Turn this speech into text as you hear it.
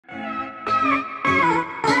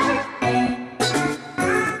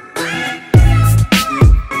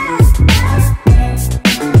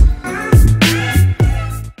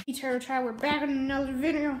try. We're back in another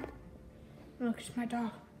video. Look, it's my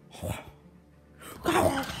dog.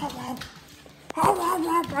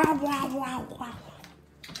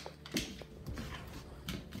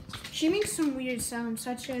 She makes some weird sounds,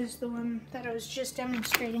 such as the one that I was just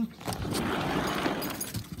demonstrating.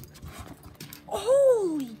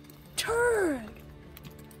 Holy turd!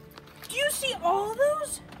 Do you see all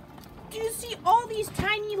those? Do you see all these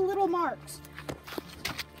tiny little marks?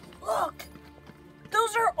 Look!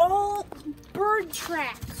 Those are all bird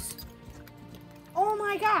tracks. Oh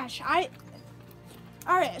my gosh,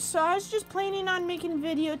 Alright, so I was just planning on making a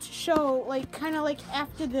video to show, like, kind of like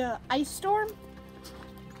after the ice storm.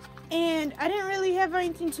 And I didn't really have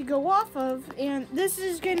anything to go off of. And this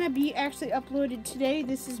is going to be actually uploaded today.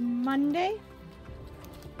 This is Monday.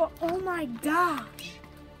 But oh my gosh.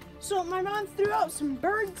 So my mom threw out some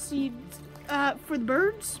bird seeds for the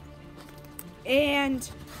birds. And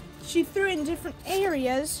she threw it in different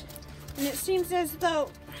areas. And it seems as though,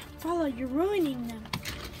 Paula, you're ruining them.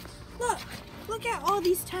 Look at all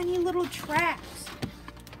these tiny little tracks.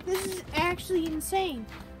 This is actually insane.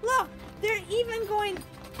 Look, they're even going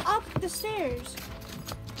up the stairs.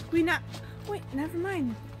 Wait, never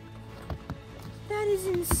mind. That is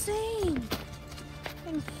insane.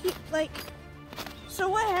 And so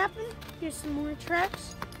what happened? Here's some more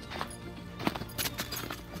tracks.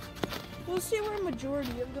 We'll see where a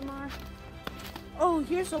majority of them are. Oh,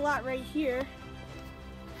 here's a lot right here.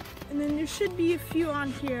 And then there should be a few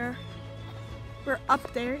on here. We're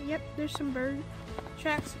up there. Yep, there's some bird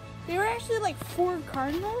tracks. They were actually like 4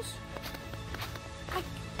 cardinals. I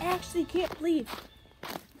actually can't believe.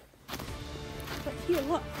 But here,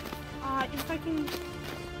 look. If I can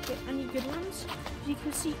get any good ones, you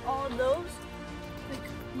can see all of those. Like,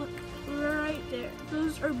 look right there.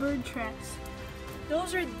 Those are bird tracks.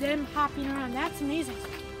 Those are them hopping around. That's amazing.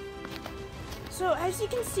 So as you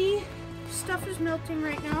can see, stuff is melting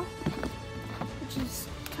right now, which is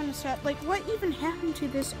kind of sad. Like, what even happened to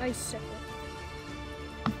this icicle?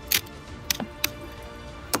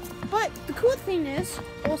 But the cool thing is,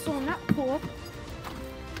 also not cool,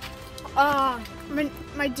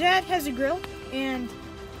 my dad has a grill and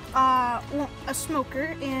a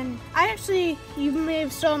smoker, and you may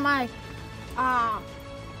have saw my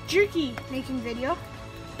jerky making video,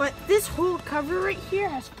 but this whole cover right here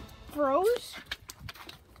has froze,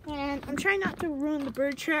 and I'm trying not to ruin the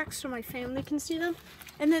bird tracks so my family can see them.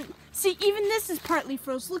 And then, see, even this is partly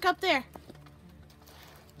froze. Look up there.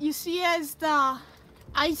 You see as the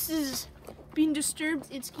ice is being disturbed,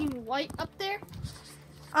 it's getting white up there.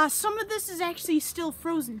 Some of this is actually still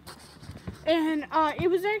frozen. And it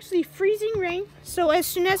was actually freezing rain, so as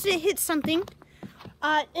soon as it hits something,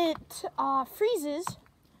 it freezes.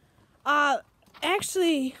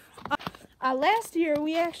 Last year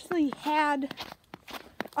we actually had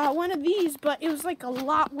one of these, but it was like a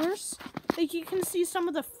lot worse. Like, you can see some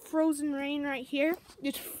of the frozen rain right here.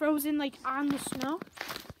 It's frozen like on the snow.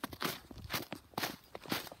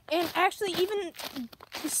 And actually even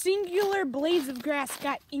the singular blades of grass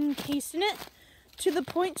got encased in it to the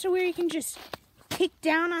point to where you can just kick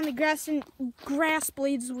down on the grass and grass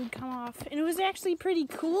blades would come off. And it was actually pretty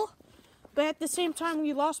cool. But at the same time,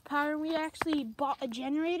 we lost power. We actually bought a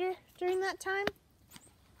generator during that time.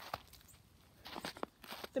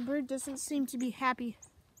 The bird doesn't seem to be happy.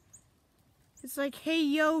 It's like, hey,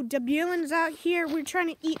 yo, Debulins out here. We're trying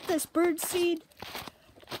to eat this bird seed.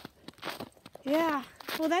 Yeah,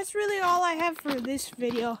 well, that's really all I have for this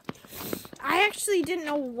video. I actually didn't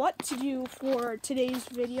know what to do for today's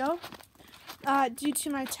video due to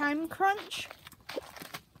my time crunch.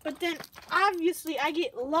 But then, obviously, I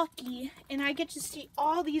get lucky and I get to see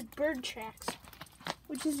all these bird tracks,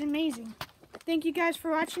 which is amazing. Thank you guys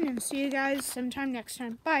for watching, and see you guys sometime next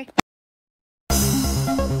time. Bye.